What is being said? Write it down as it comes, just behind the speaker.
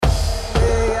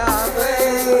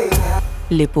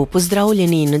Lepo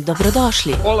pozdravljeni in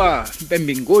dobrodošli. Hola,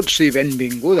 benvinguts i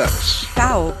benvingudes.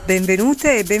 Ciao,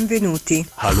 benvenute e benvenuti.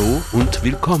 Hallo und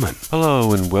willkommen.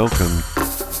 Hello and welcome.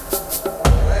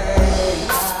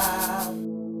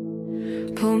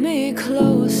 Pull me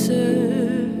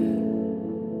closer.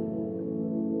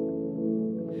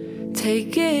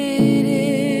 Take it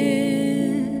in.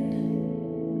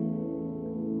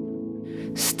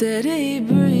 Steady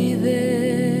breathing.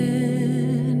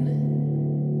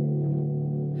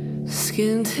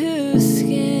 Skin to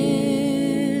skin.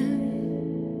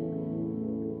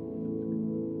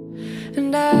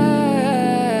 And I'll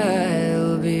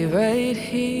be right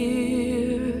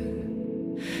here.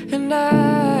 And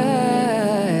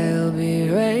I'll be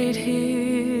right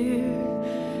here.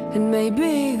 And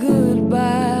maybe goodbye.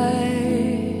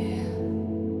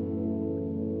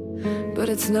 But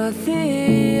it's not the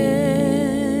end.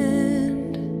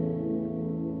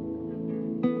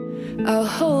 I'll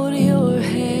hold your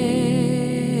hand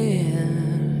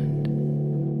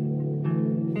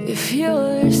if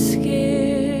you're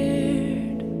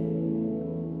scared.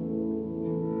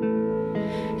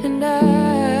 And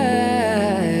I'll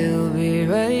be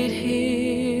right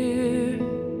here.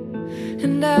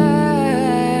 And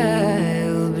I'll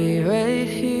be right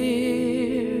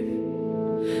here.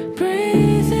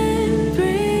 Breathe in,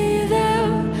 breathe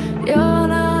out. You're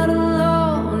not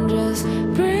alone. Just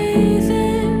breathe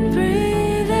in,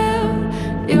 breathe out.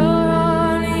 You're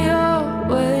on your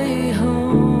way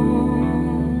home.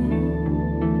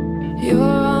 You're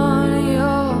on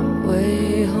your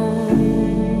way home.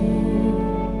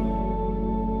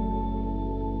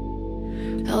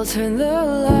 I'll turn the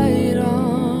light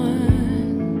on.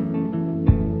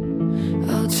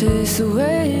 I'll chase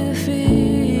away the fear.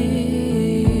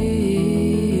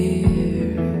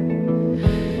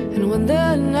 And when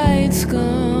the night's gone,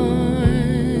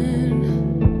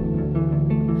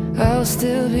 I'll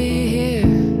still be here.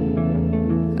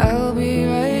 I'll be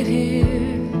right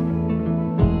here.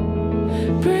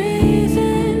 Breathe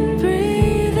in,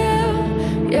 breathe out.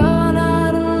 You're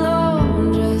not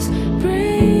alone. Just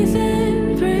breathe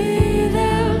in, breathe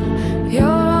out. You're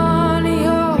on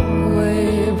your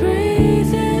way.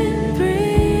 Breathe in,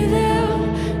 breathe out.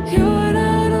 You're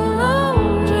not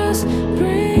alone. Just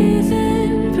breathe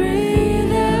in,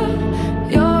 breathe out.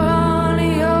 You're on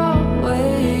your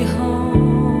way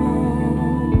home.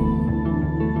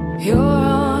 You're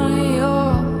on your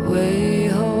way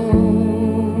home.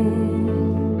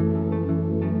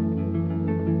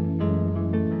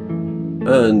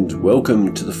 And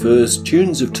welcome to the first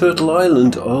Tunes of Turtle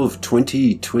Island of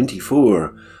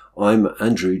 2024. I'm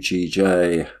Andrew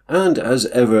GJ, and as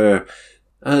ever,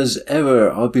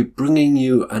 I'll be bringing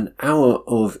you an hour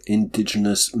of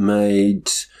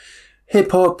Indigenous-made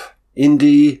hip-hop,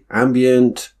 indie,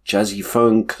 ambient, jazzy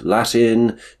funk,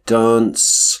 Latin,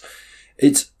 dance.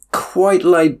 It's quite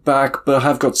laid back, but I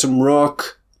have got some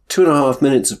rock, 2.5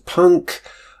 minutes of punk,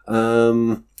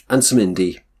 and some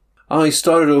indie. I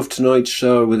started off tonight's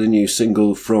show with a new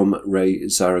single from Ray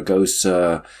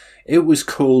Zaragoza. It was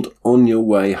called On Your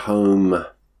Way Home.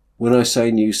 When I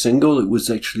say new single, it was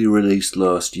actually released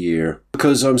last year.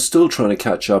 Because I'm still trying to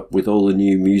catch up with all the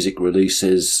new music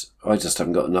releases. I just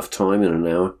haven't got enough time in an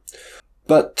hour.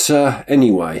 But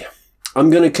anyway, I'm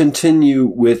going to continue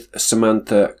with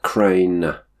Samantha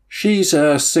Crane. She's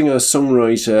a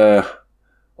singer-songwriter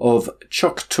of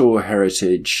Choctaw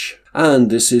heritage. And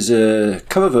this is a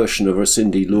cover version of a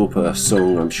Cyndi Lauper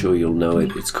song. I'm sure you'll know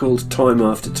it. It's called Time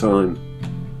After Time.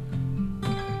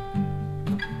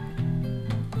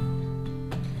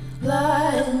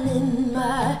 Lying in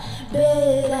my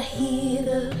bed, I hear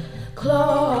the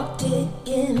clock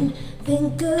ticking.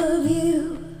 Think of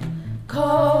you,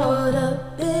 caught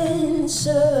up in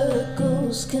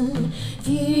circles.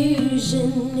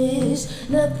 Confusion is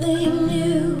nothing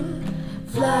new.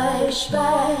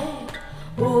 Flashback,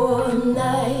 warm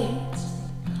nights,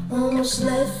 almost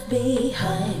left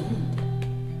behind.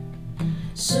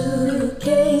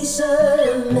 Suitcase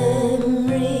of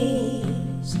memories.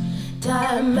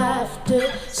 Time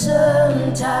after,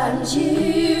 sometimes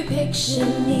you picture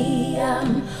me.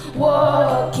 I'm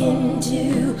walking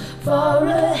too far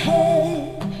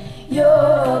ahead.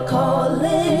 You're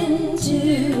calling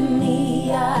to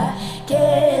me. I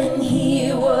can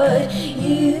hear what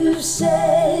you've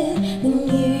said. Then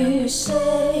you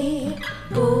say,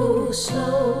 go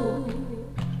slow,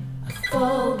 I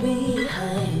fall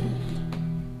behind.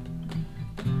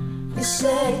 The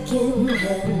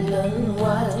second-hand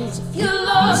unwise. If you're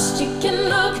lost, you can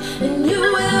look and you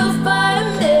will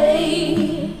find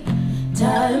me.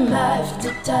 Time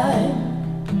after time.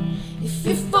 If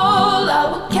you fall,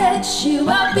 I will catch you.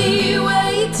 I'll be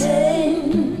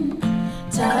waiting.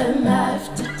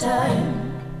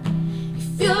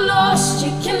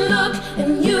 can look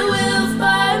and you will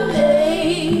find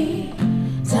me.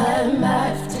 Time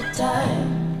after time.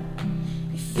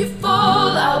 If you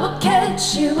fall, I will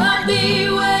catch you. I'll be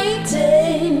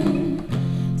waiting.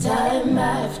 Time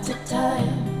after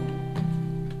time.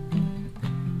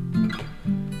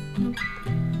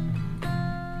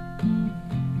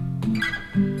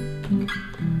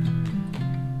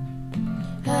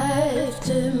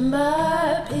 After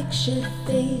my picture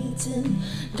fades and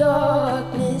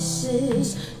darkness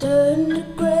is turned to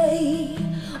grey,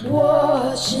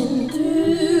 watching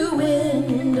through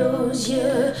windows,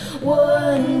 you're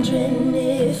wondering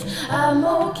if I'm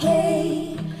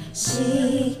okay.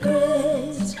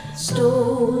 Secrets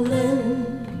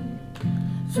stolen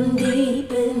from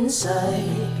deep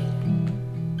inside.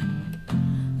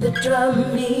 The drum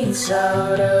beats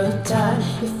out of time.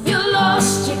 If you're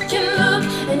lost, you can look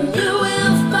and you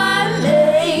will find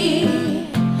me.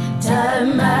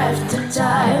 Time after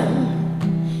time.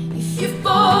 If you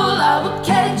fall, I will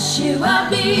catch you. I'll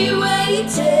be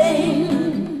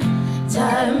waiting.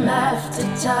 Time after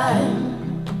time.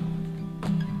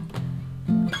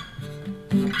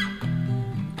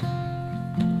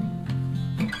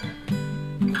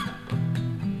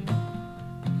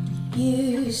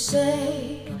 You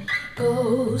say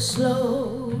go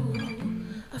slow,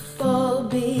 I fall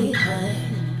behind.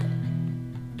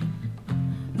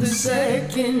 The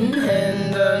second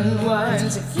hand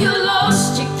unwinds. If you're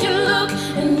lost, you can look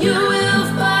and you will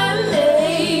find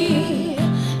me.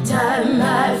 Time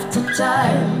after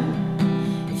time.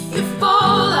 If you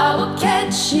fall, I will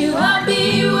catch you. I'll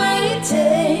be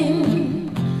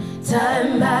waiting.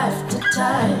 Time after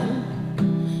time.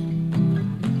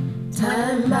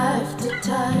 Time after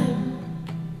time.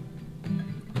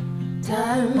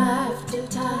 Time after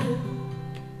time.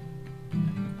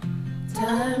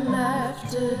 Time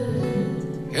after.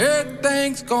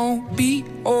 Everything's gonna be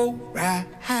alright.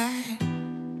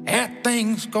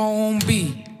 Everything's gonna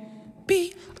be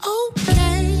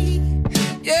okay.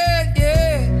 Yeah,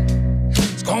 yeah.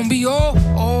 It's gonna be oh.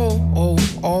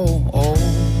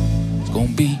 It's gonna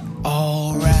be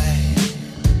alright.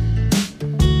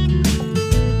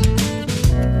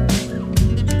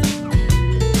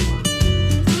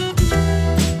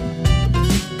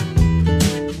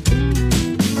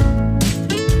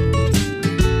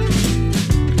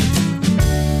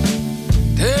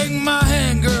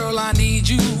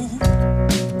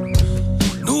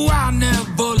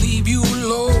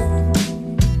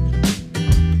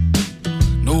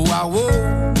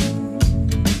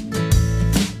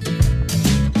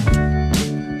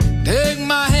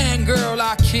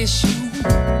 Kiss you.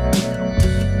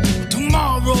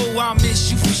 Tomorrow I'll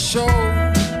miss you for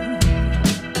sure.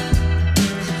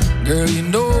 Girl, you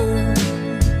know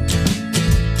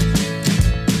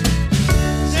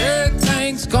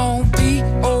everything's gonna be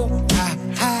alright.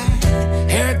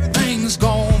 Everything's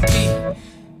gonna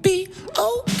be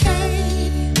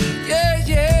okay. Yeah,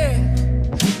 yeah.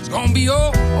 It's gonna be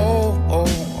oh.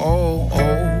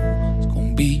 It's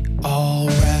gonna be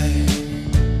alright.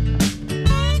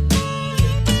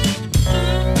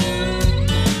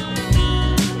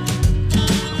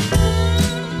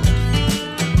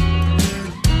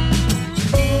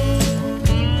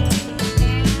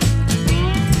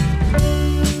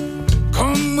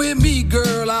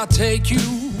 I'll take you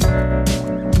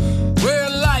where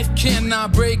life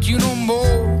cannot break you no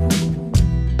more.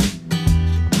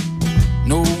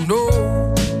 No,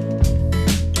 no.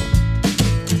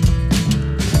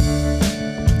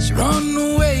 So run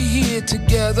away here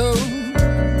together.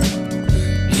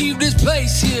 Leave this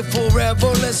place here forever.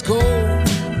 Let's go.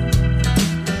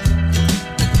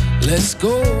 Let's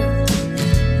go.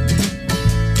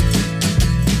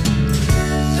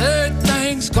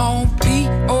 Everything's gonna be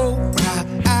alright.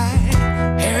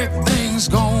 Everything's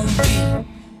gonna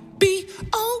be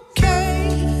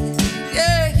okay.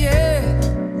 Yeah,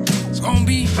 yeah. It's gonna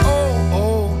be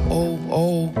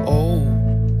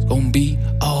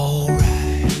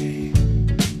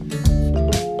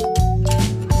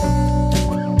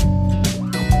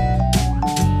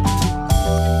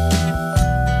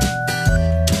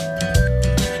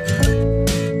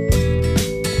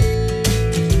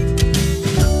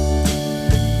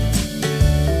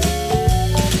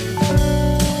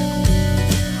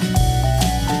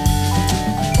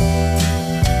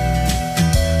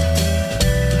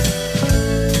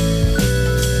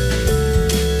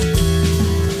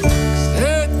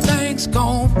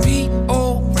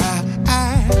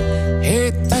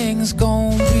It's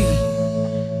gonna be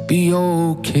alright. Be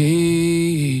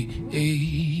okay.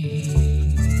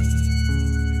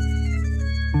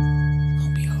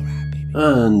 Gonna be alright, baby.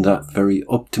 And that very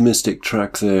optimistic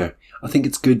track there. I think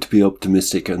it's good to be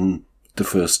optimistic, and the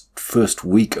first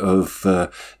week of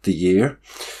the year.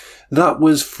 That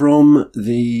was from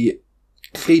the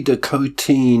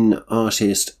Cleidocotine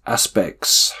artist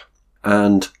Aspects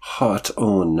and Heart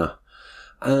On,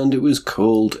 and it was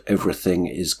called Everything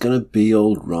Is Gonna Be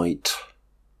Alright.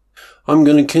 I'm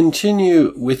going to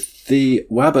continue with the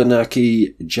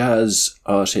Wabanaki jazz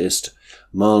artist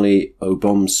Marley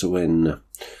Obomsawin,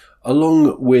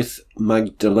 along with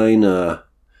Magdalena,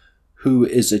 who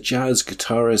is a jazz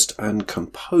guitarist and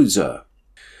composer.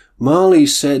 Marley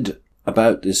said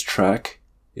about this track,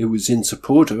 it was in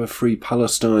support of a free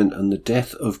Palestine and the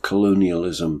death of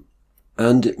colonialism,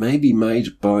 and it may be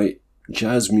made by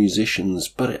jazz musicians,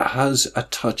 but it has a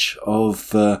touch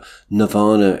of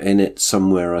Nirvana in it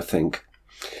somewhere, I think.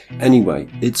 Anyway,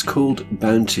 it's called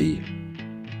Bounty.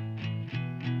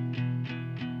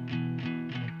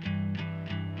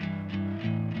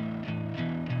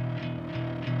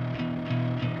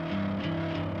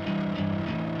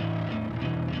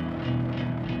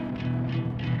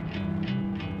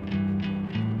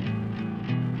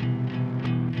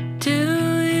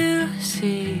 Do you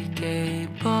seek a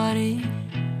body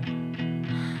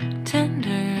tender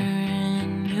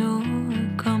in your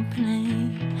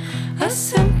company? A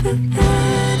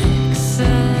sympathetic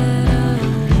set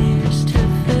of ears to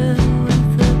fill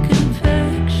with a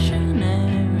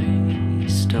confectionery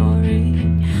story.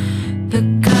 The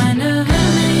kind of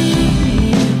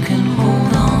enemy you can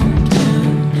hold on to.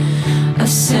 A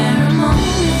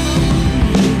ceremony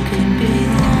you can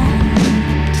belong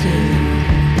to.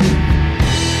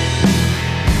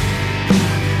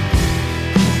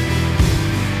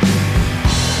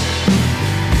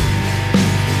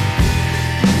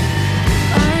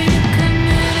 Are you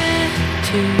committed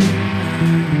to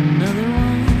another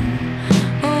one?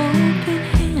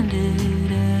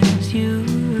 Open-handed as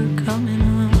you're coming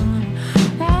on,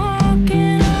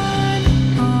 walking arm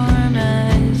in arm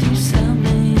as you sell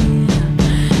me,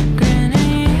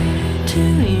 grenade to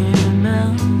your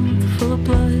mouth full of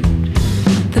blood.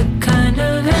 The kind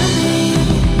of enemy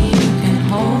you can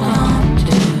hold on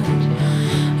to.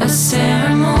 A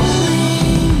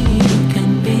ceremony you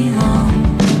can belong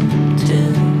to.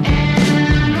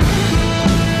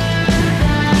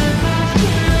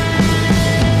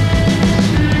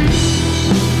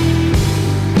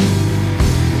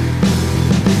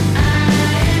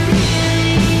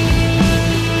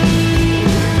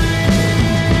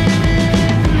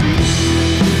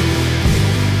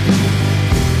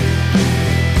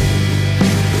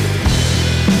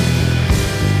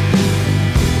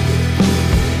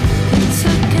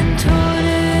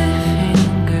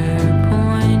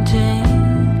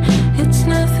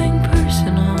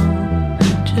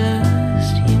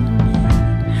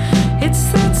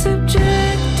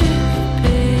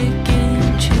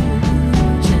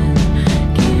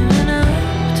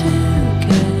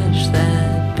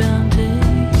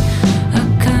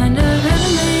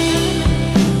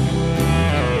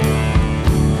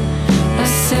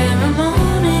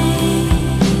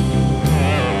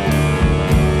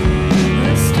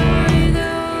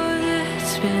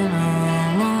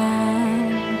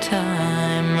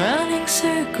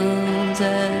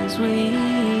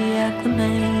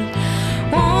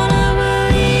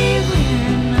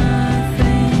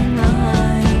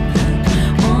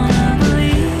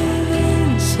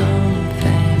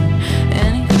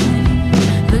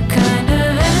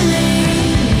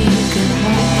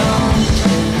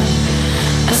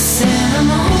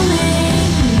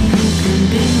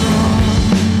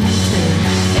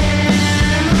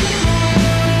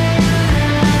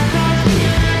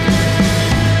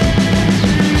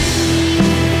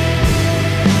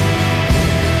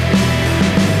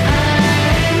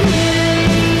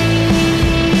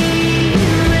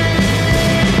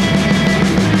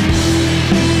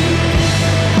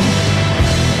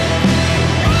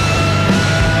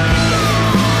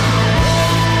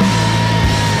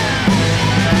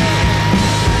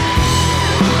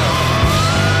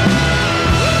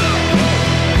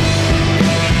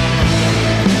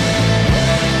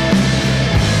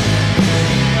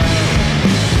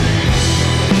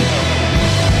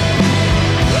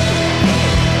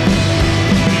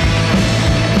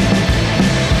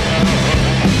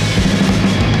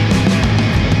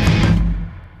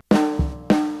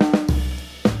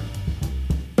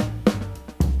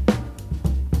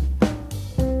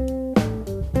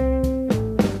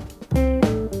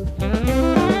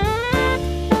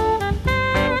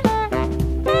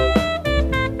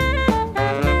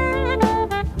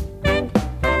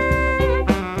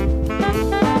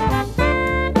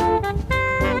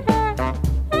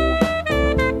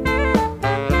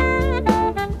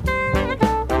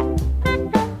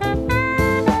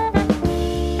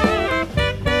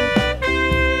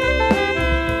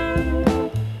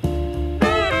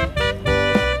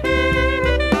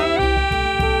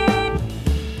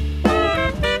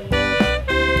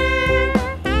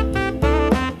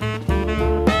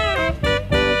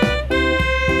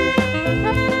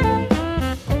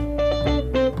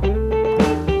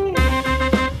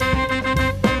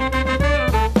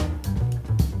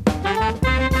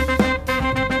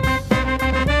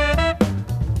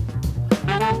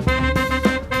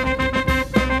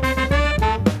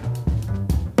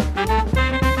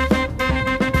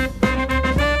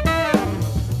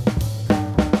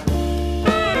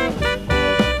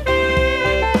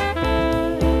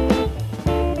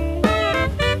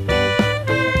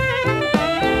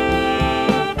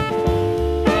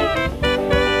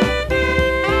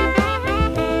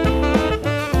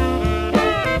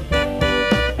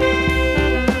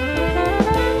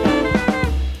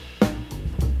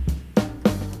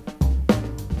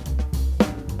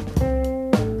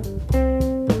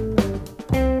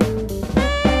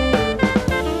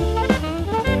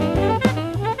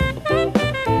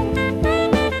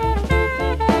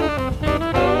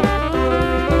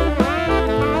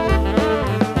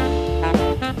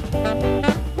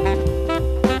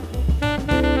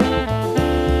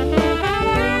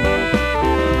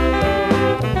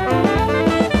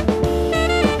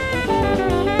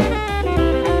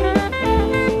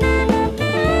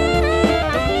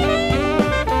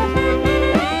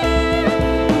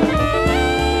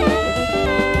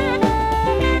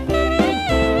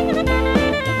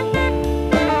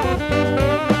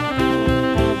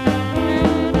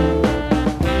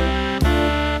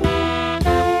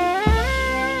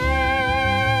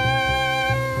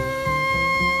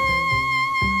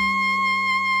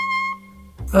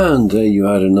 And there you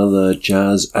had another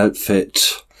jazz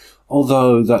outfit.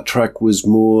 Although that track was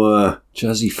more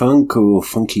jazzy funk or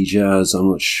funky jazz, I'm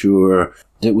not sure.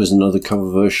 It was another cover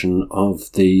version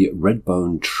of the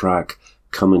Redbone track,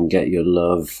 Come and Get Your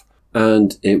Love.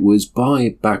 And it was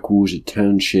by Backwater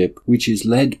Township, which is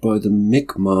led by the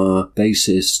Mi'kmaq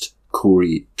bassist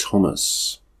Corey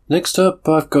Thomas. Next up,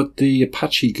 I've got the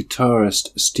Apache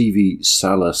guitarist Stevie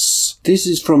Salas. This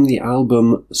is from the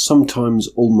album Sometimes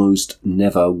Almost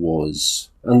Never Was.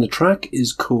 And the track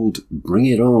is called Bring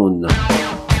It On.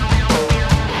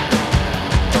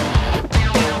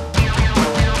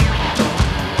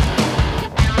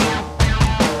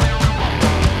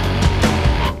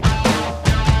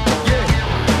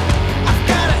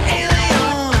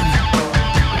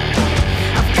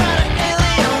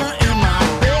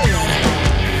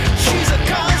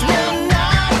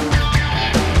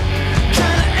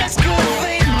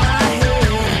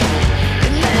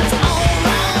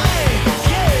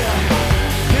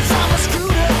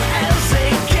 Screwed up as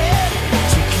a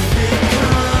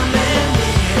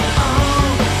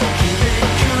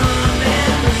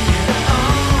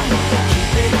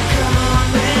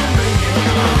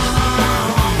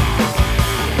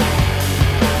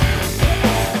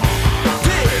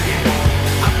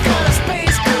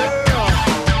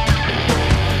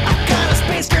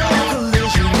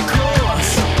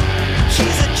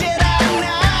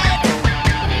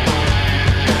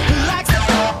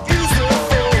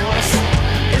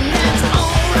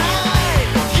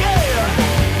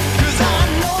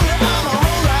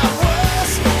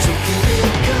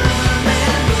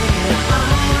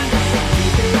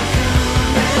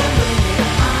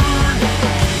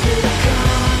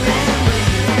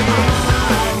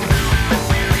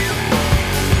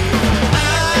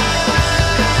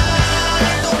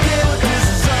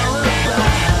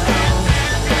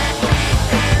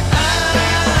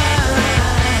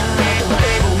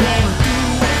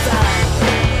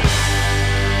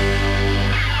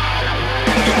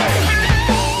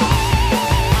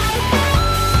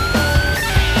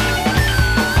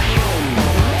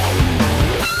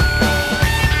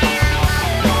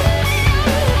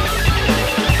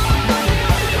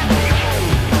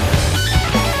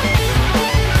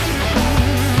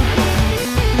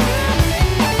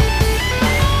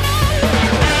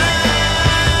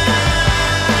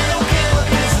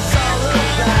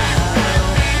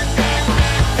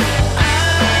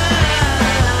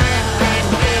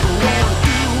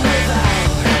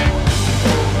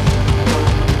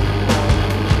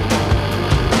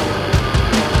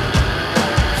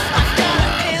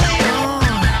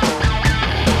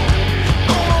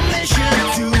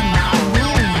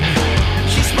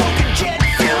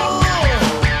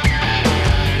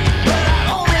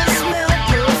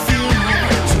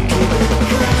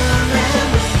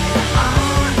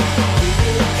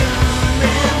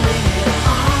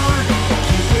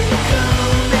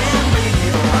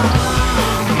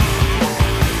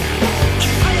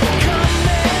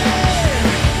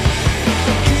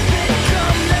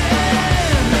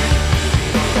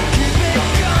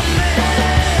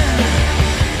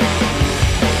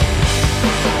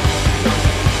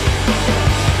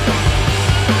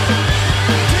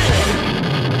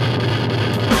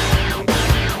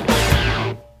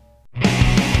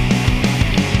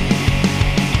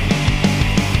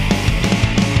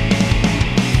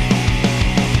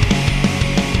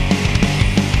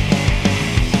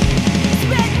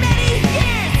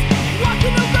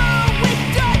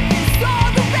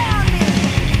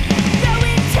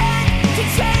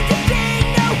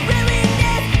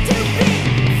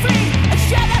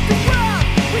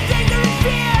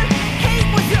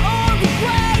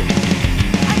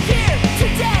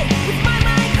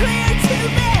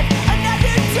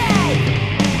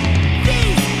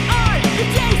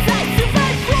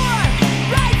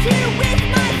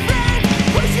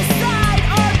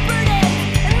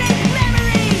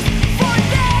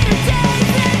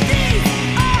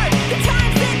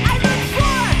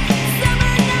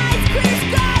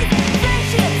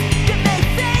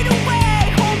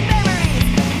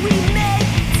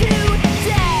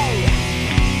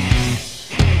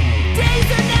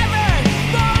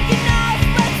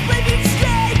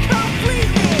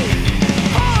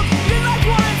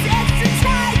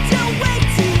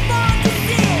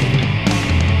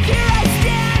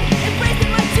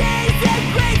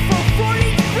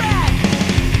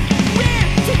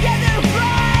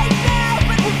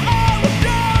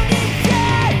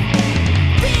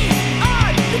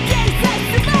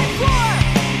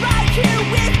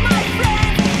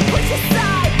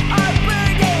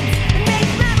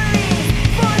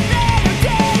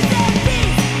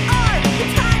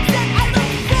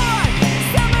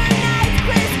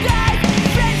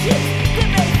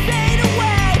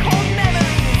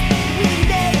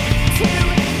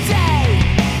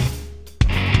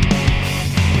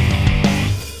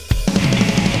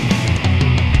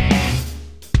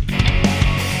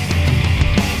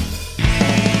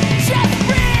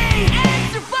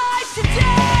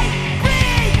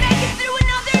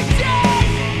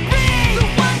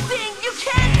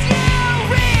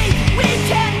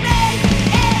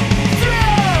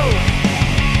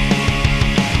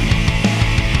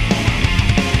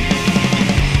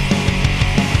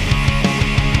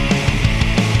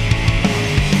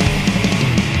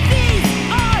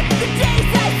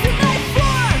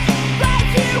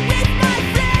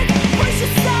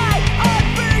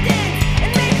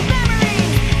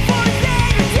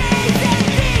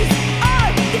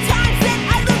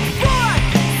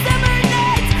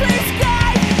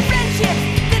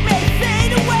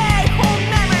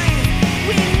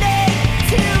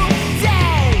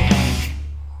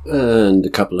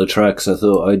couple of tracks, I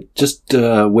thought I'd just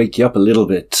wake you up a little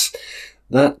bit.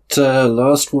 That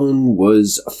last one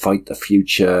was Fight the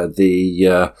Future,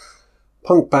 the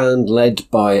punk band led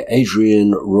by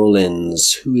Adrian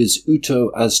Rollins, who is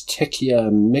Uto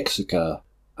Aztecia Mexica,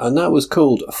 and that was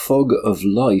called Fog of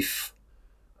Life.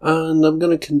 And I'm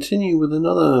going to continue with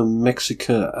another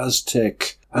Mexica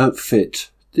Aztec outfit.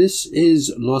 This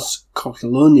is Los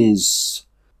Coquelones,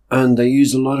 and they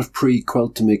use a lot of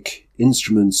pre-Cuauhtémoc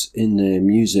instruments in their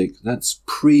music. That's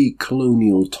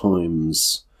pre-colonial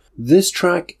times. This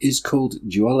track is called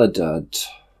Dualidad.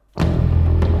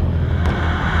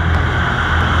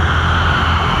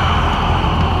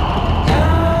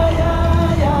 Yeah.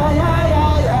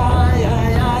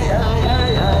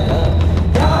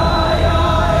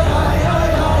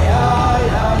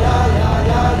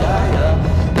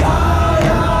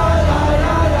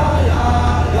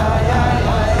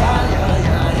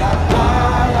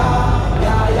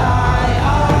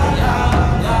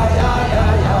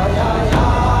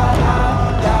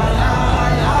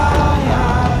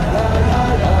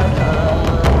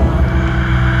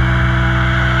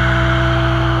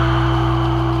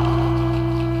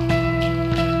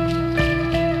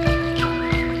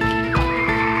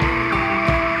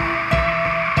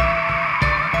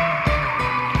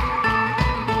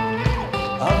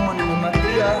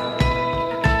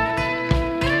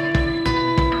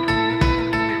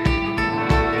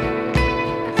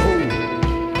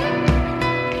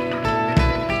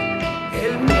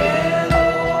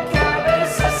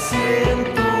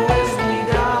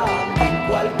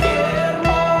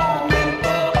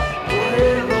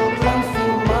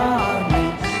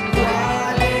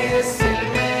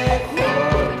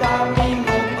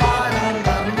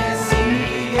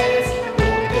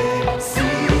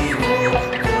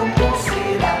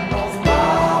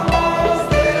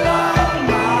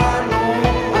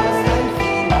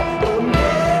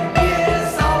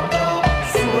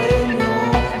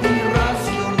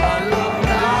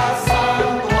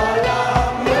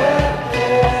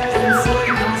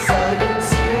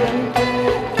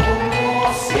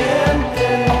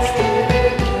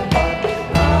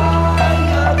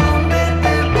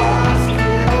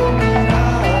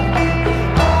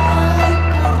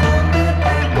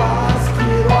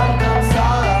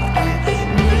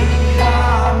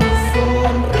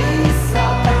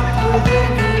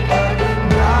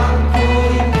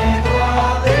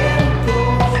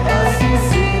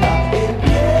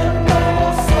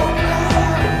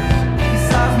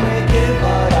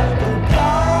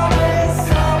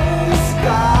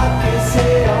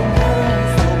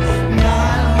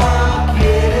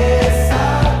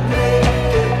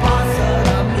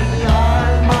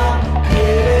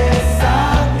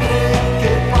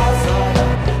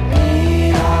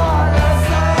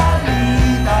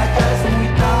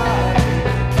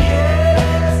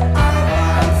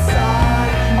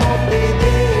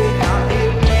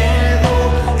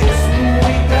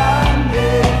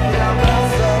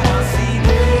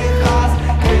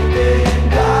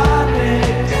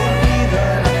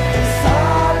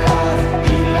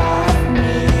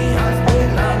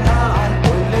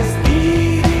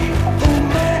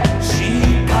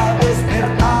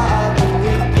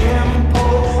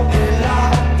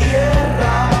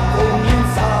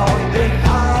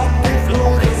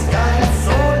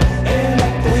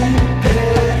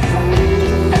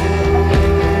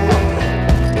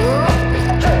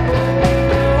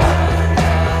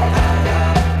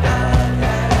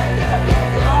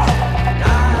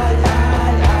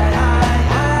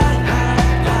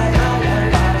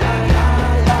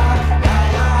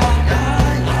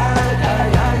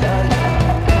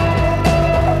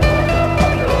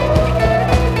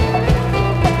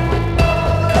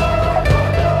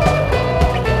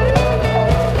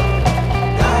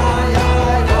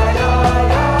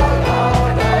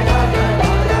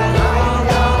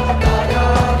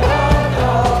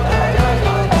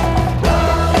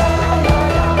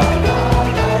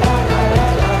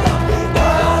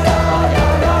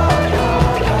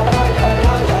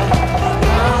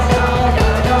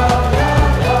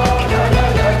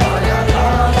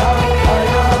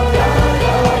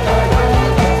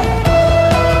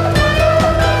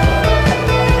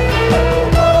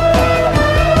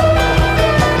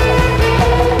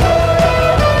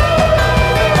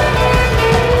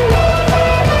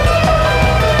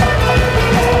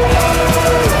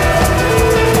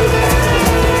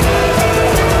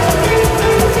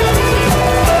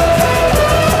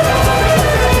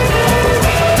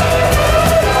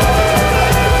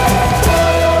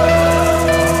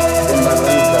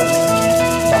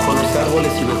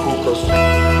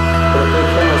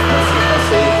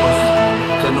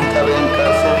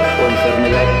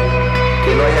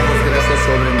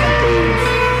 sobren ante ellos,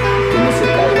 que no se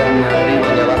caigan ni arriba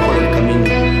ni abajo del camino,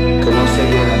 que no se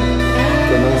hieran,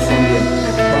 que no incendien,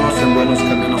 todos en buenos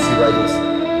caminos y valles,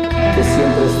 que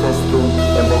siempre estés tú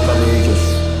en boca de ellos.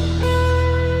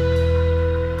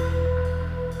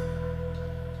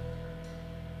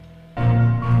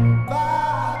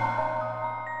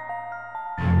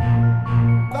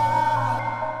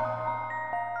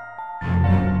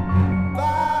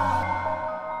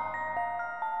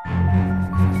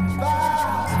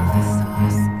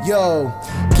 Yo,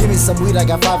 give me some weed, I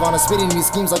got 5 on it. Spitting these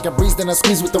schemes like a breeze, then I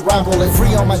squeeze with the rhyme bullet.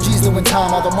 Free on my G's doing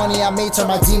time, all the money I made turn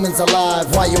my demons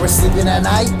alive. While you were sleeping at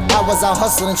night, I was out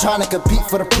hustling, trying to compete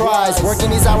for the prize. Working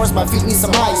these hours, my feet need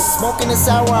some ice. Smoking this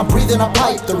hour, I'm breathing a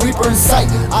pipe, the reaper in sight.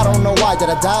 I don't know why, did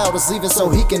I die or just leave it so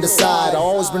he can decide? I've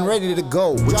always been ready to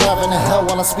go, we're driving to hell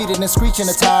while I'm speeding and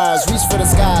screeching the tires. Reach for the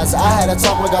skies, I had a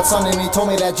talk with God's son and he told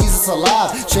me that Jesus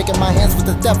alive. Shaking my hands with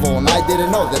the devil and I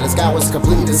didn't know that this guy was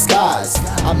completely disguised.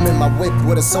 I'm in my whip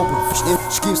with a sober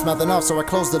she keeps mouthing off, so I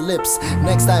close the lips.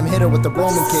 Next time hit her with the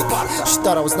Roman kick. She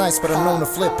thought I was nice, but I'm known to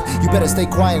flip. You better stay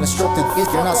quiet and stroke the dick.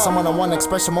 You're not someone I wanna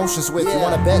express emotions with. You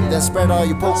wanna bet, then spread all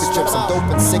your poker chips. I'm dope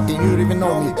and sick and you don't even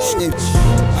know me. Shit.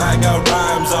 I got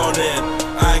rhymes on it.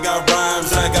 I got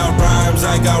rhymes, I got rhymes,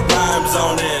 I got rhymes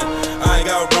on it. I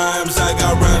got rhymes,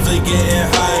 they getting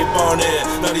hype on it.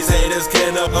 Now these haters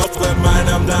can't up with mine,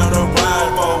 I'm down to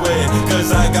ride for it. Cause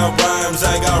I got rhymes,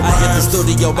 I got rhymes. I hit the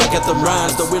studio, I got the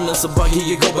rhymes. Don't win some bug, here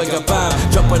you go, I got vibe.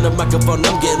 Drop on the microphone,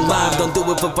 I'm getting live. Don't do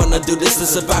it for fun, I do this to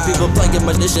survive. People playing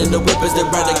my dish and the whip is the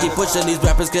right. I keep pushing these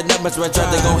rappers, get not much right. Try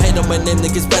to go hate on my name,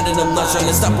 niggas better than I'm not trying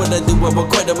to stop what I do, I will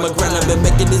quit on my grind. I've been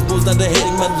making these moves, now they're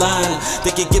hitting my line. They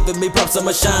keep giving me props on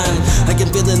my shine. I can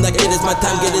feeling like it is my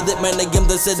time, get it lit, man, I am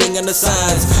the sitting on the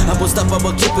signs. I won't stop, I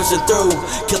will keep pushing through.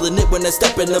 Killing it when I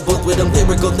step in the booth with them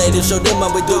lyrical natives. Show them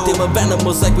how we do. Team of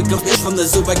animals like we come from the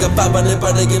zoo. I got 500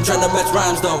 by the game trying to match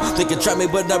rhymes though. They can try me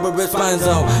but never it's fine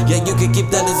though. Yeah, you can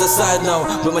keep that as a side note.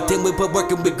 With my team we put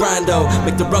work and we grind though.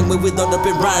 Make the wrong move, we load up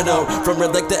and ride though. From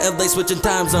Red Lake to LA switching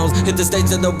time zones. Hit the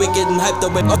stage and we getting hyped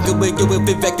though. Up good with you if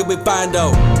we back and we find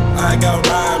though. I got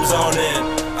rhymes on it.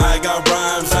 I got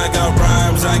rhymes, I got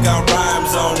rhymes, I got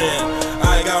rhymes on it.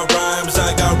 I got rhymes,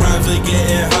 they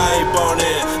getting hype on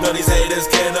it. Now these haters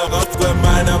can't up with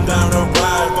mine, I'm down to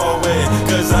ride for it.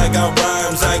 Cause I got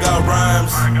rhymes, I got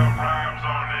rhymes. I got rhymes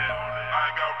on it.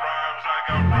 I got rhymes, I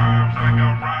got rhymes, I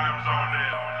got rhymes on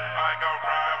it. I got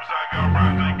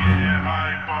rhymes, they getting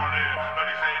hype on it. Now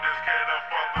these haters can't up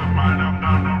with mine, I'm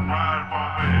down to ride for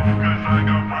it. Cause I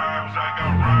got rhymes, I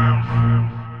got rhymes.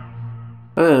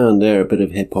 And there, a bit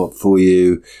of hip hop for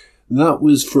you. That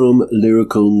was from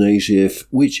Lyrical Native,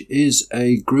 which is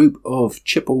a group of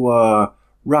Chippewa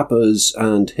rappers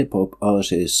and hip hop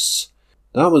artists.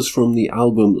 That was from the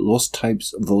album Lost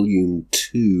Tapes Volume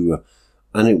 2,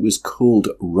 and it was called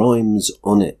Rhymes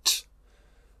on It.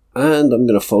 And I'm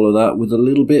going to follow that with a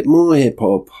little bit more hip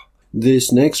hop.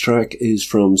 This next track is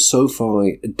from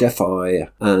S05E01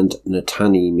 and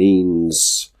Natani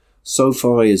Means.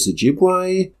 S05E01 is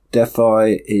Ojibwe,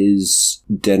 S05E01 is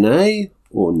Dene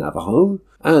or Navajo,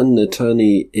 and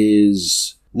Natani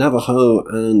is Navajo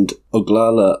and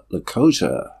Oglala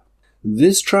Lakota.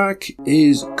 This track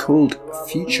is called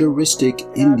Futuristic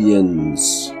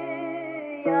Indians.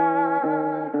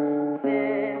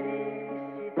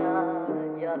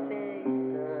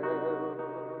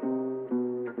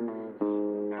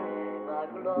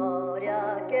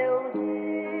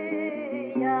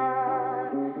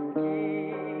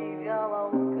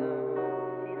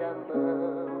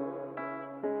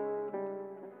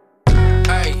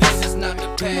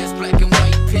 Past black and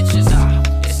white pictures.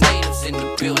 It's natives in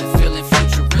the building, feeling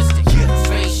futuristic.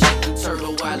 Spaceship to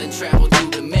Turtle Island, travel through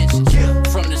dimensions.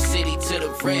 From the city to the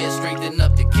red, strengthen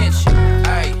up the kinship.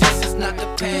 Alright, this is not the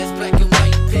past black and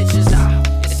white pictures.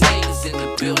 It's natives in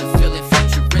the building, feeling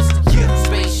futuristic.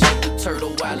 Spaceship to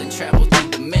Turtle Island, travel through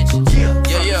dimensions.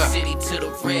 From the city to the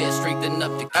red, strengthen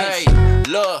up the kinship.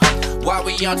 Hey, look, why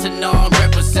we on to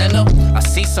non-represent them? I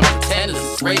see some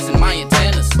pretenders raising my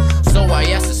antennas. So I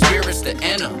ask the spirits to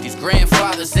enter. These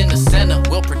grandfathers in the center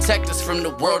will protect us from the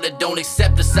world that don't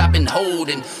accept us. I've been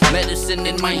holding medicine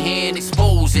in my hand,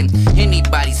 exposing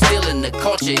anybody stealing the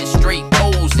culture and straight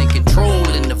posing,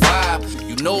 controlling the vibe.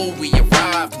 You know we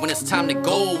arrived when it's time to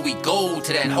go, we go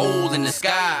to that hole in the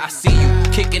sky. I see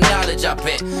you kicking knowledge, I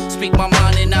bet. Speak my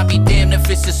mind and I'll be damned if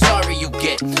it's a sorry you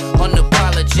get.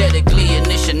 Unapologetically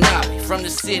Anishinaabe, from the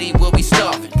city where we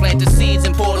starving. Plant the seeds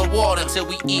and pour the water till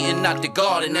we eating out the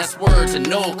garden. That's words of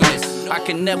no alchemist. I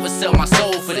can never sell my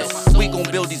soul for this. We gon'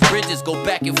 build these bridges, go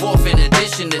back and forth in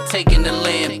addition to taking the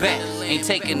land back. Ain't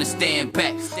taking a stand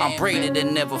back. I'm braided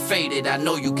and never faded. I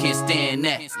know you can't stand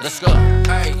that. Let's go.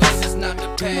 Alright, this is not the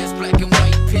past, black and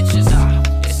white pictures.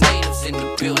 It's natives in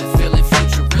the building, feeling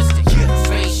futuristic.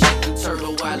 Spaceship through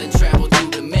Turtle Island, travel through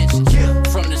dimensions.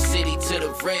 From the city to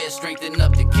the red, strengthen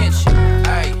up the kinship.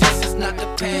 Alright, this is not the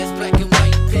past, black and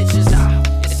white pictures.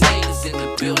 It's natives in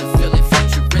the building, feeling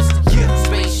futuristic.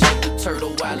 Spaceship through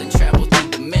Turtle Island, travel through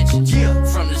dimensions.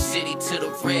 From the city to the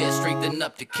red, strengthen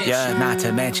up the kinship. Yeah, not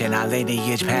to mention our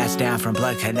lineage passed down from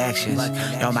blood connections.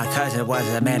 Yo, my cousin was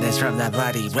a menace from the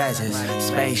bloody resins.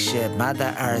 Spaceship,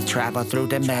 Mother Earth, travel through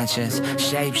dimensions.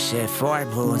 Shapeshift, four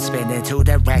moons, spin in two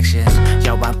directions.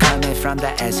 Yo, I'm coming from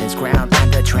the essence, ground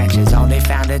under trenches. Only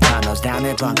found in tunnels, down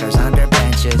in bunkers, under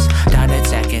benches. Done in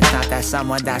seconds, not that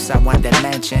someone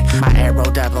dimension. My arrow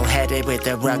double-headed with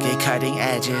the rugged cutting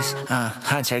edges.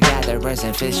 Hunter-gatherers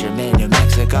and fishermen, New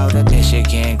Mexico to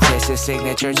Michigan. Chris's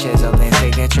signature chiseling,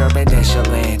 signature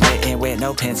initialing. Written with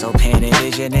no pencil pen,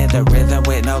 envisioning the rhythm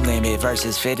with no limit.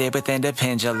 Verses fitted within the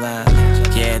pendulum.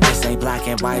 Yeah, this ain't black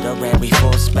and white or red, we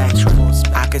full spectrum.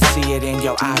 I could see it in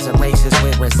your eyes, erases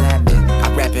with resentment.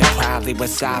 I rep it proudly with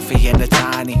Safi and the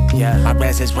Tiny. Yeah, my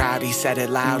res is rowdy, said it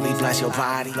loudly. Bless your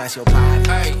body, bless your body.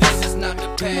 Alright, this is not the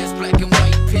past, black and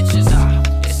white pictures.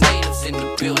 It's natives in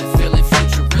the building, feeling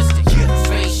futuristic.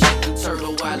 Spaceship through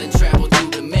Turtle Island, travel through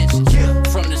dimensions.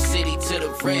 From the city to the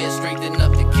red, strengthen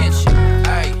up the kinship.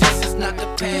 Alright, this is not the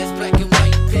past, black and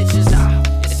white pictures.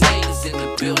 It's natives in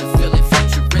the building, feeling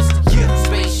futuristic.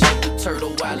 Spaceship through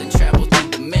Turtle Island, travel through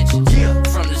dimensions.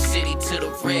 From the city to the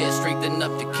red, strengthen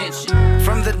up the kinship.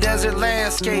 From the desert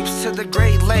landscapes to the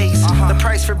Great Lakes, the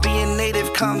price for being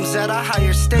native comes at a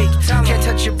higher stake. Can't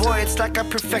touch your boy, it's like I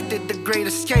perfected the great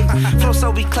escape. Flow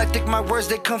so eclectic, my words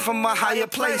they come from a higher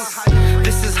place.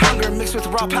 This is hunger mixed with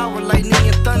raw power, lightning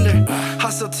and thunder.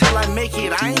 Hustle till I make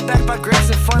it, I ain't backed by grants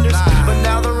and funders. But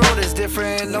now the road is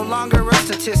different, no longer a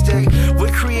statistic.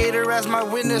 With creator as my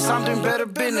witness, I'm doing better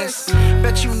business.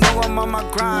 Bet you know I'm on my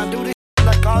grind, do this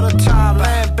like all the time.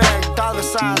 Land back, dollar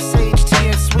signs, sage tea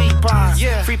and sweet pine.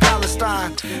 Free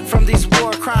Palestine from these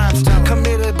war crimes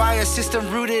committed by a system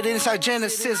rooted inside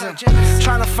genocision.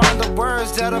 Trying to find the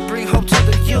words that'll bring hope to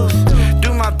the youth.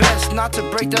 Do my best not to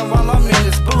break down while I'm in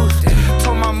this booth.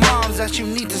 Told my moms that you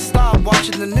need to stop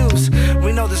watching the news.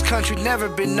 We know this country never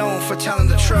been known for telling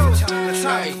the truth.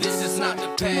 Alright, this is not the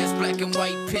past, black and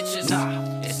white pictures.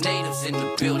 It's natives in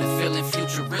the building, feeling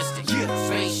futuristic.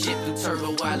 Spaceship through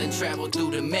Turtle Island, travel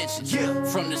through dimensions.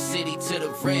 From the city to the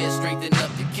red, strengthen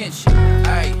up the kinship.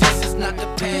 Alright, this is not the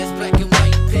past, black and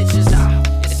white pictures.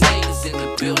 It's natives in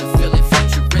the building, feeling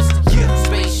futuristic.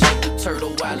 Spaceship through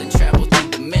Turtle Island, travel through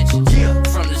dimensions.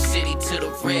 From the city to the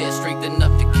red, strengthen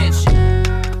up the kinship.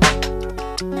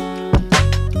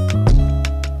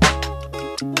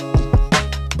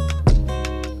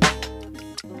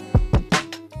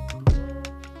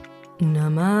 Una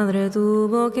madre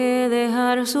tuvo que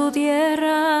dejar su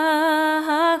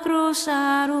tierra a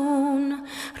cruzar un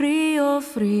río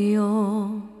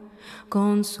frío.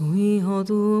 Con su hijo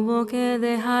tuvo que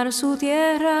dejar su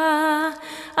tierra.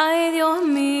 Ay, Dios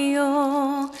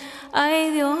mío,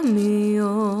 ay, Dios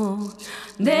mío.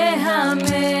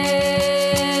 Déjame.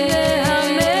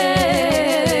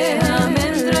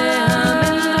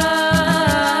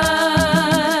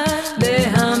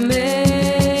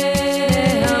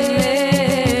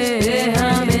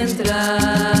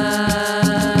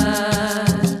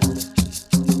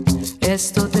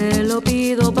 Esto te lo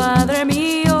pido, Padre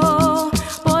mío,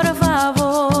 por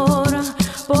favor,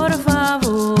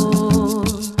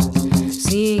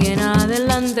 siguen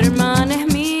adelante, hermanos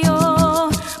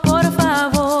míos, por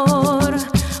favor,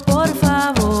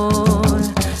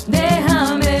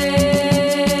 déjame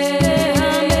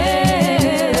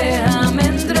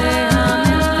entrar,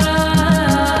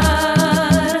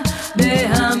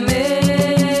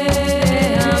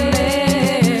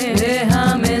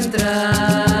 déjame entrar.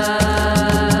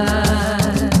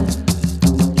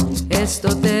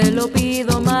 Esto te lo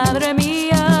pido, madre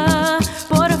mía,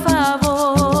 por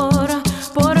favor,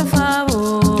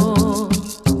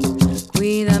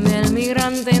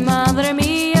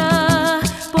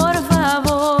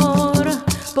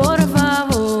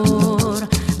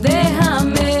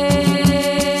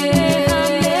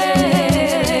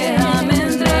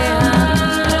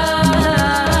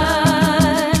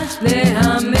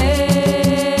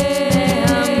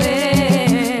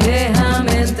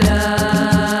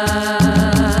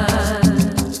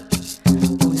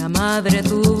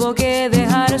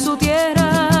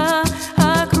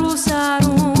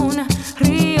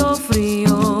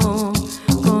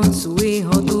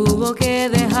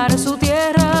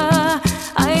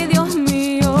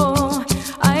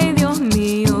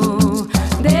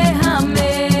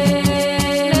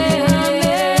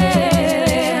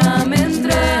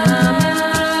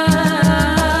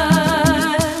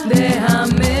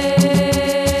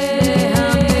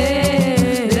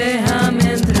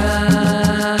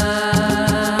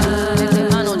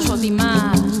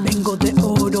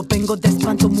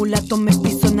 mulato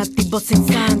mestizo nativo sin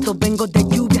santo. Vengo de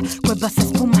lluvia, cuevas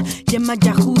espuma, yema y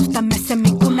ajusta, me sé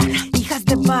mi cuna. Hijas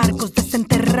de barcos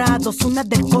desenterrados, una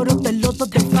del coro del lodo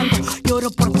del fango.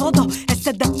 Lloro por todo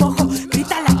ese despojo,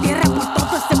 grita la tierra por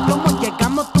todo ese plomo.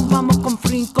 Llegamos, tumbamos con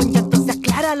frin, con llanto se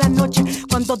aclara la noche.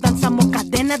 Cuando danzamos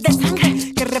cadenas de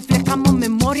sangre, que reflejamos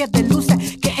memorias de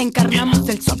luces, que encarnamos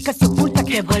el sol que se oculta,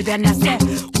 que vuelve a nacer.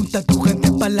 Junta a tu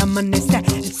gente para el amanecer,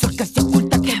 el sol que se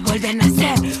oculta, que vuelve a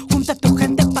nacer. Junta a tu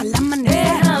gente para el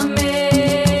amanecer.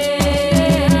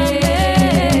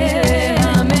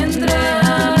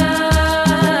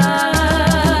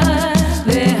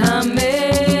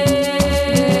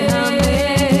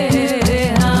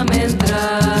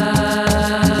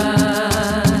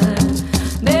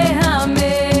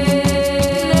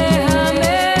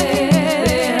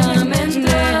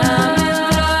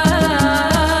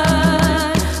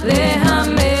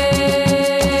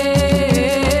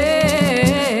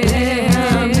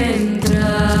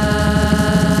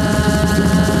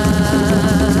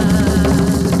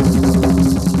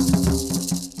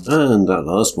 And that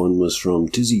last one was from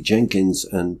Dizzy Jenkins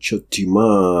and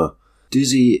Chotima.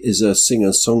 Dizzy is a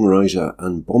singer-songwriter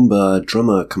and bomba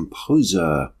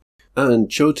drummer-composer. And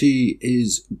Choti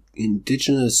is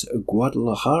indigenous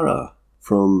Guadalajara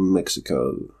from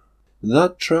Mexico.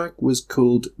 That track was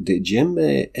called De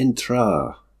Djembe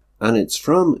Entra, and it's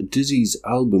from Dizzy's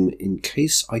album In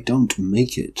Case I Don't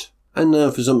Make It. And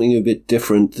now for something a bit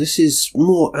different. This is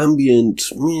more ambient,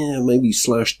 maybe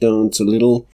slash dance a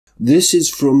little. This is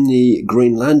from the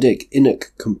Greenlandic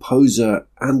Inuk composer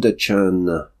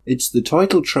Andachan. It's the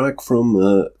title track from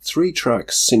a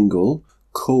 3-track single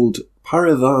called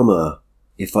Parivama,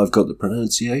 if I've got the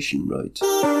pronunciation right.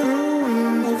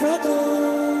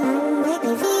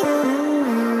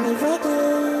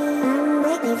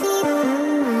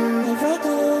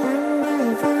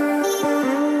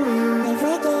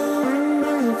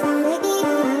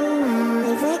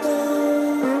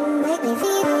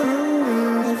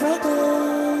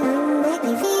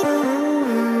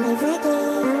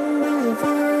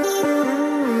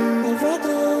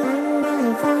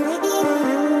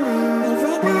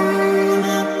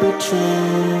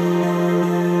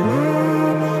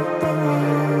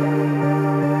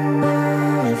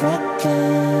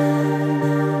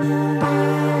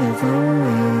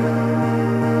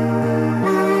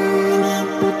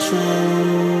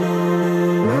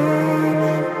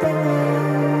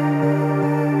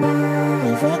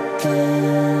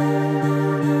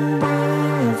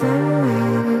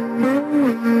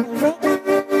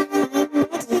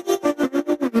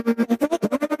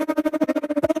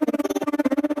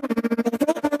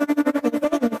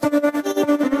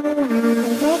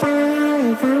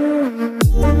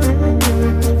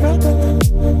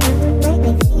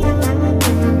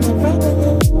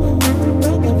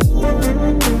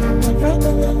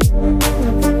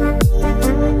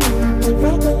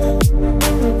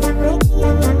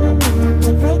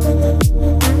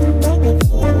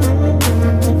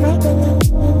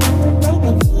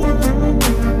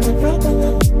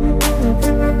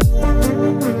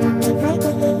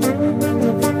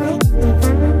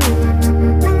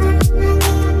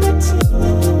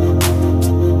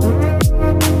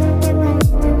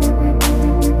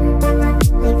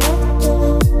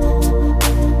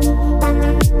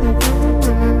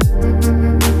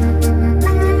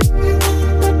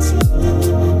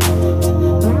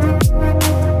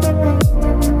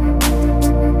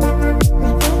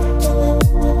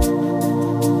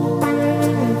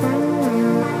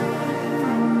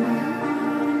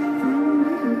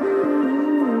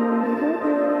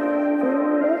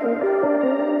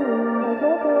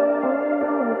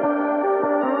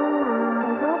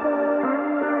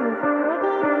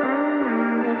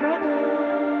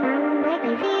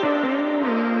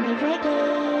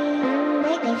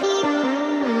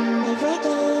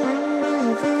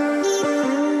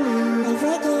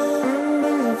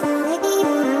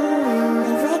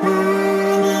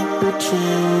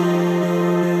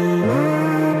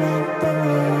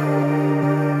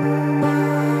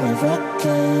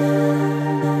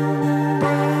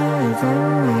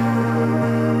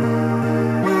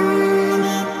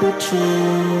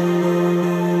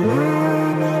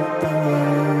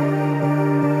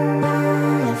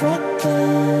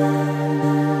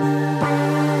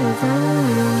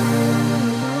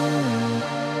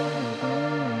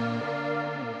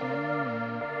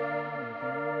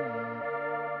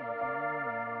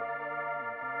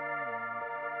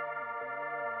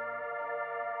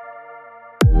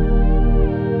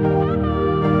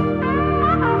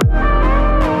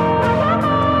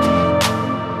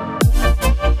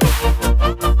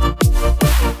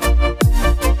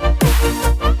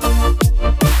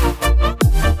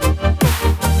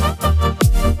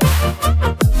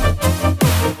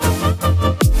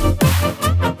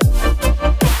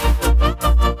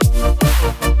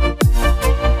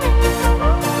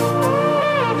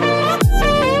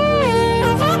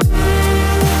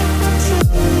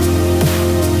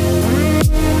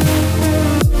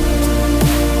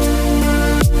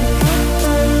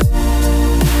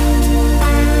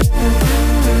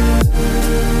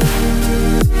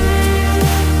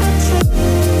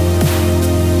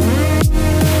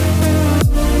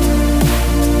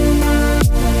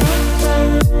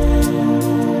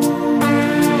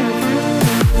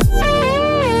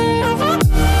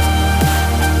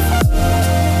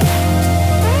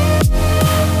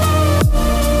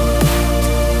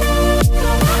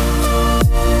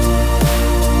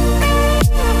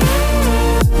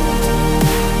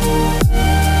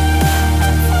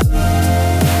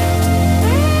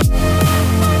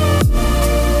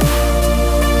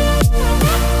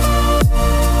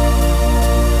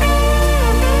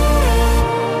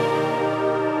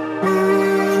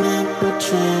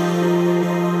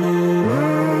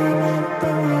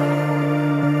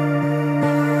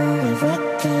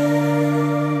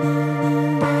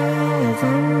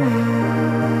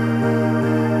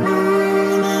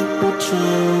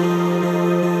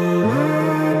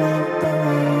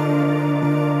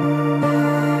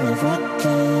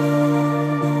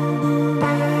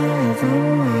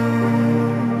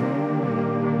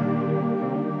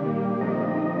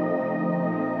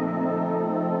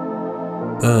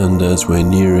 And as we're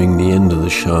nearing the end of the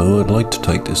show, I'd like to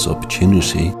take this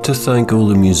opportunity to thank all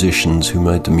the musicians who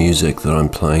made the music that I'm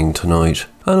playing tonight,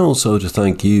 and also to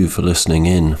thank you for listening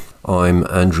in. I'm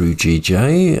Andrew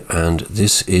GJ, and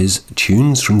this is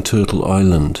Tunes from Turtle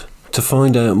Island. To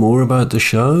find out more about the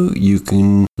show, you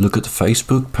can look at the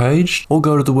Facebook page or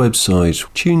go to the website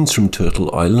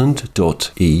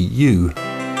tunesfromturtleisland.eu.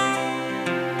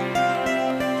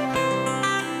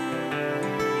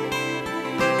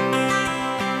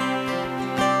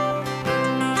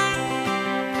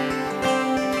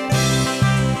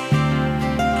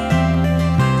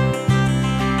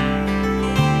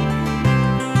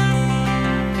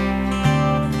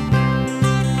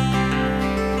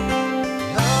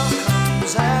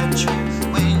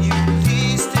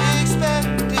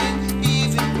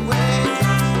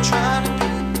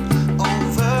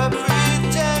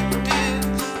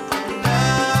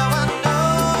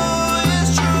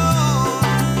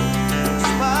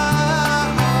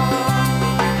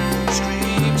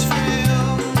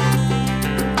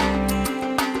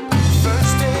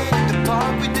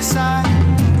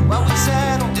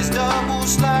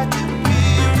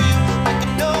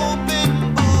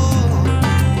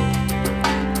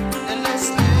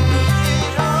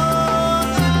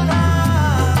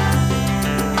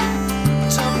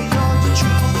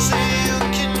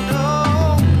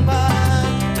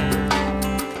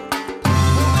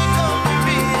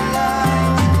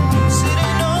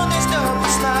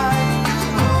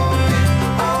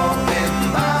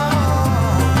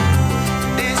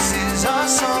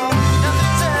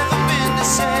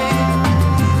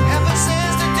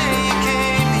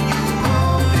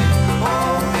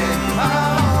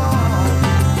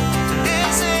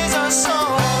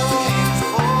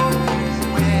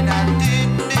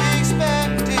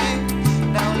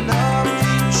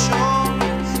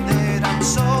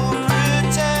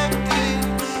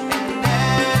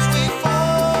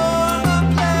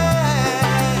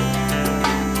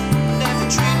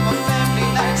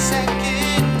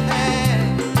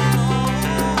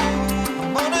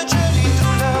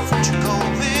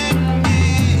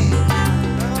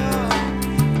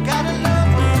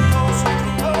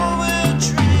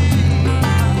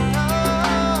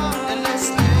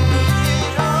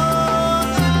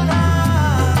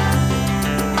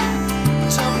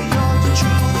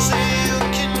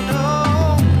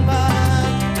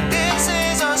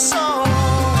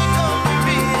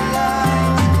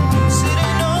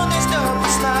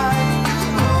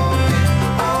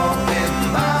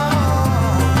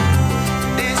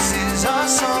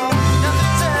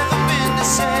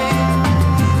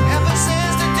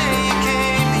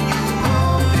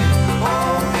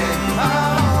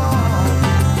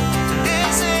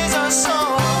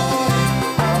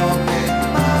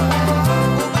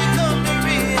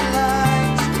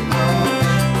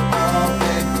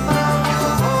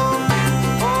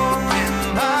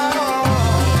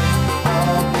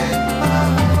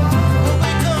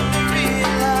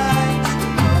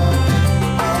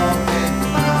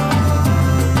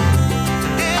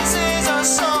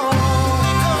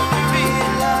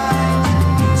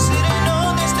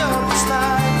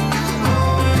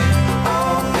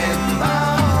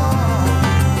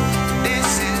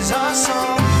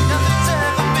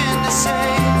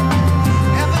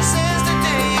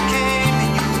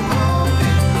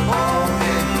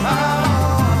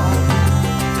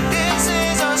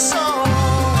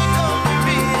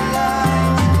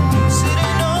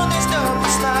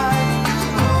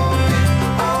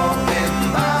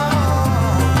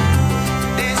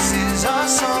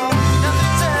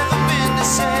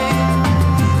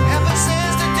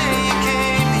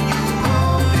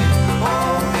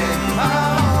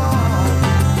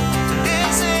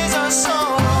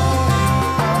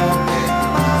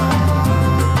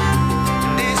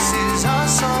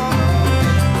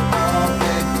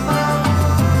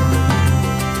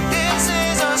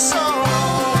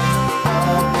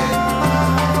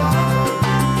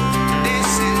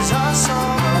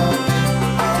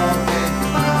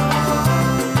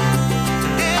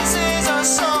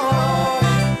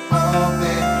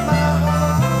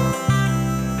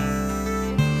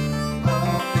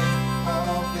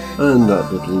 And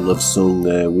that little love song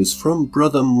there was from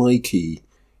Brother Mikey.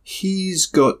 He's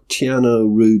got Tiano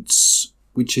roots,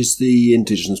 which is the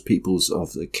indigenous peoples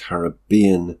of the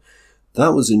Caribbean.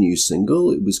 That was a new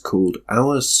single. It was called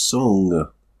Our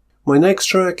Song. My next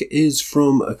track is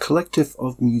from a collective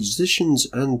of musicians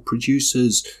and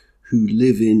producers who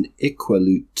live in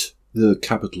Iqaluit, the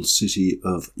capital city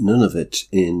of Nunavut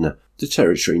in the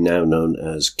territory now known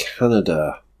as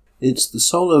Canada. It's the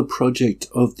solo project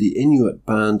of the Inuit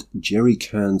band Jerry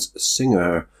Can's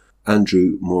singer,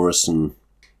 Andrew Morrison.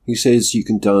 He says you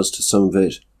can dance to some of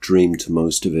it, dream to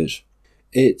most of it.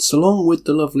 It's along with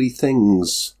the Lovely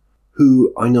Things,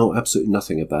 who I know absolutely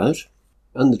nothing about,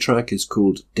 and the track is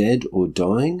called Dead or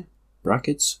Dying,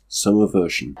 brackets, summer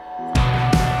version.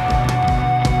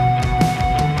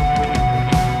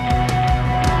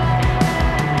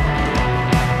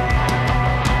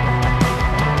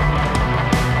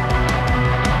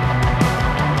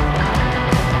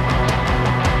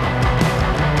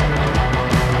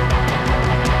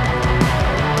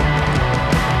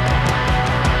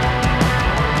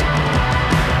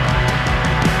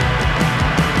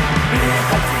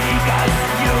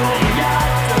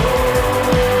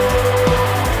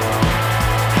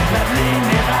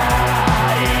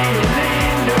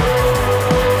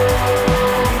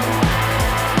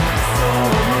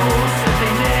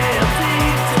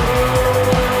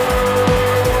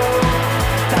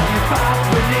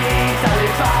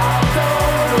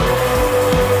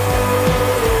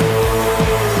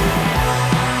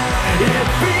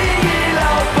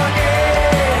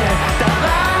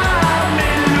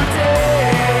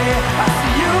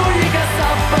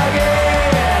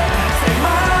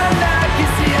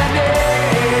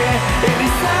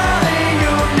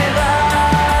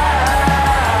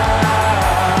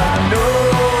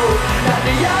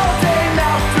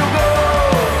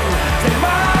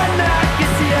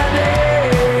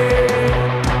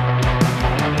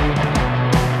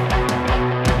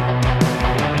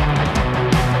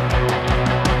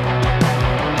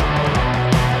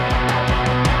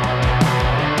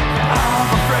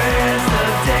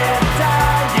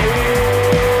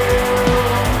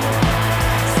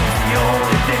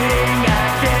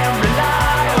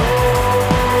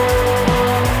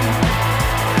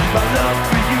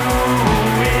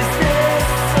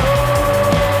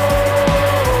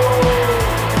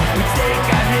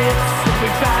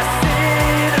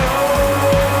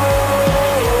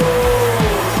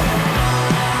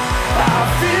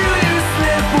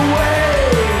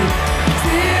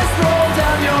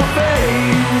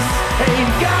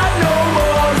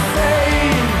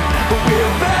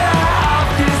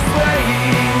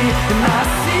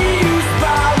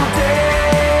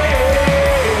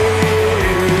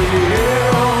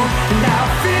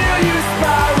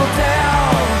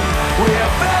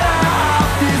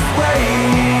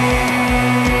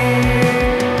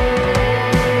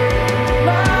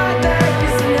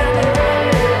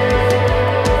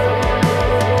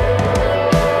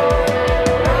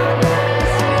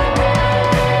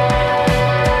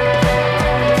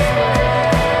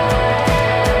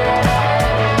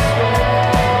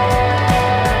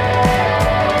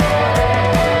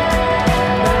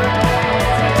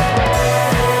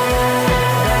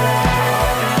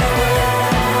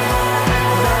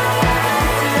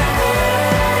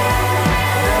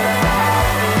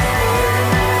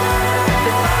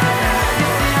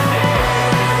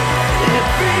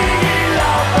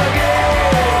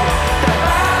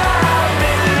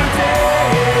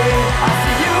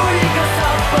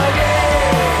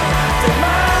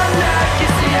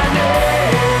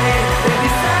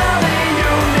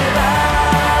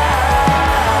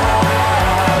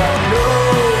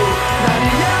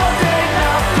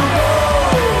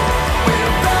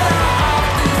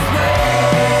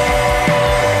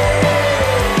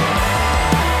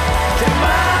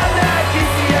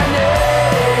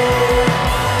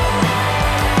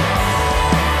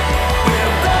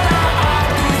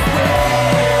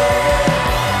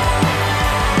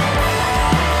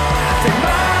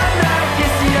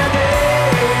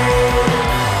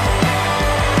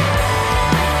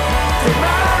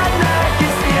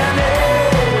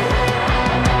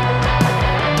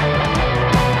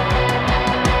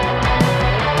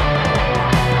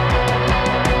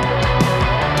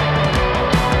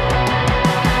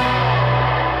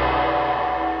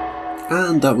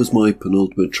 And that was my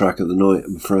penultimate track of the night,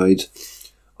 I'm afraid.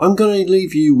 I'm going to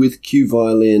leave you with Q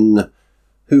Violin,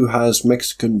 who has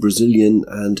Mexican, Brazilian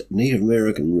and Native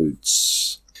American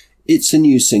roots. It's a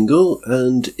new single,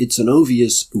 and it's an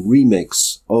obvious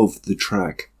remix of the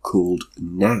track called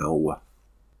Now.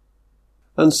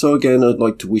 And so again, I'd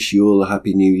like to wish you all a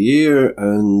happy new year,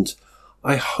 and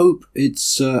I hope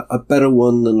it's a better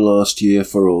one than last year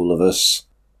for all of us.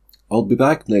 I'll be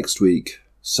back next week,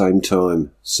 same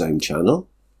time, same channel.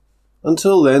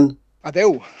 Until then.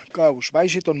 Adeu, que us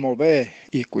vagi tot molt bé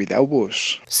i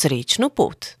cuideu-vos. Srečno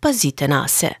pot, pazite na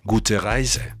se. Gute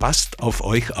Reise, passt auf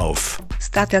euch auf.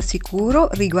 State al sicuro,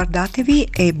 riguardatevi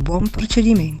e buon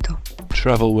procedimento.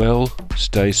 Travel well,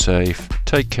 stay safe,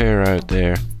 take care out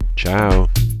there. Ciao.